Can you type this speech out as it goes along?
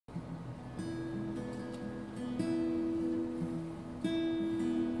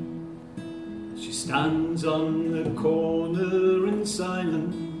stands on the corner in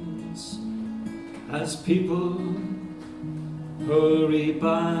silence as people hurry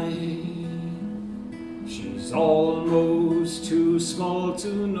by. She's almost too small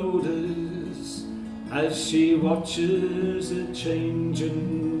to notice as she watches a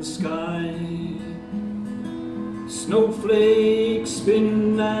changing sky. Snowflakes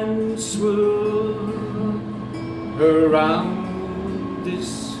spin and swirl around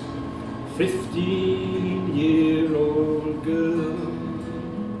this 15-year-old girl.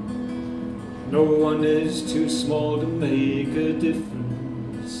 No one is too small to make a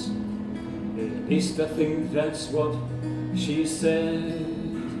difference. At least I think that's what she said.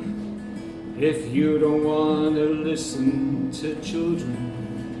 If you don't want to listen to children,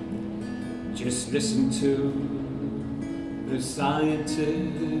 just listen to the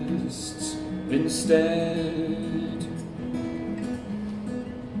scientists instead.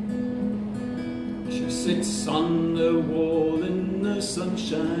 She sits on the wall in the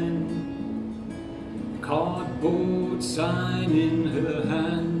sunshine, cardboard sign in her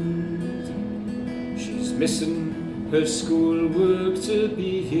hand. She's missing her schoolwork to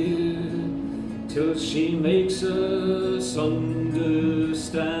be here till she makes us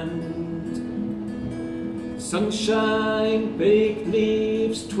understand. Sunshine, baked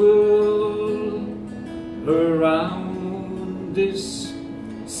leaves twirl around this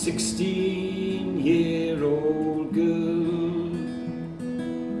 16-year-old girl.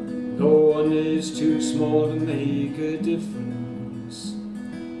 No one is too small to make a difference.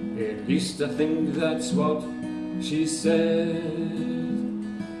 At least I think that's what she said.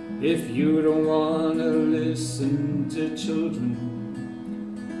 If you don't want to listen to children,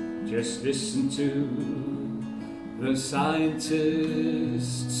 just listen to the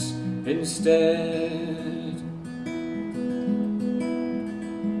scientists instead.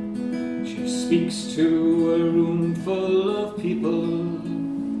 She speaks to a room full of people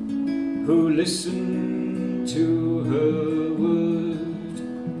who listen to her word.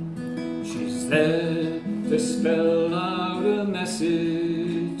 She's there to spell out a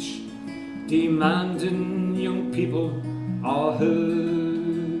message, demanding young people are heard.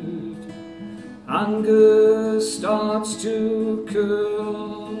 Anger starts to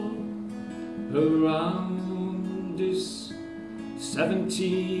curl around this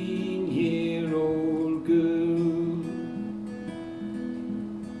 17-year-old girl.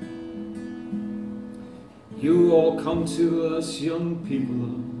 You all come to us young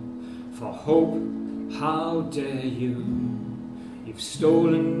people for hope, how dare you? You've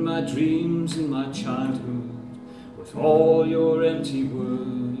stolen my dreams and my childhood with all your empty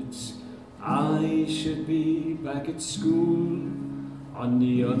words. I should be back at school on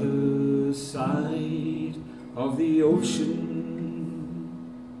the other side of the ocean.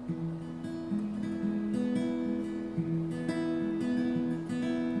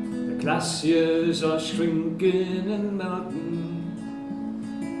 The glaciers are shrinking and melting,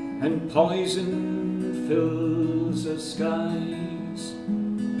 and poison fills the skies.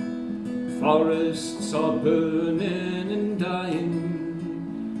 Forests are burning and dying,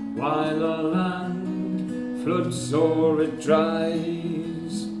 while our land floods or it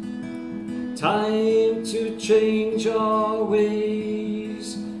dries. Time to change our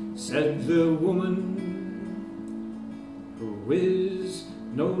ways, said the woman who is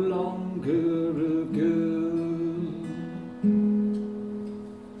no longer a girl.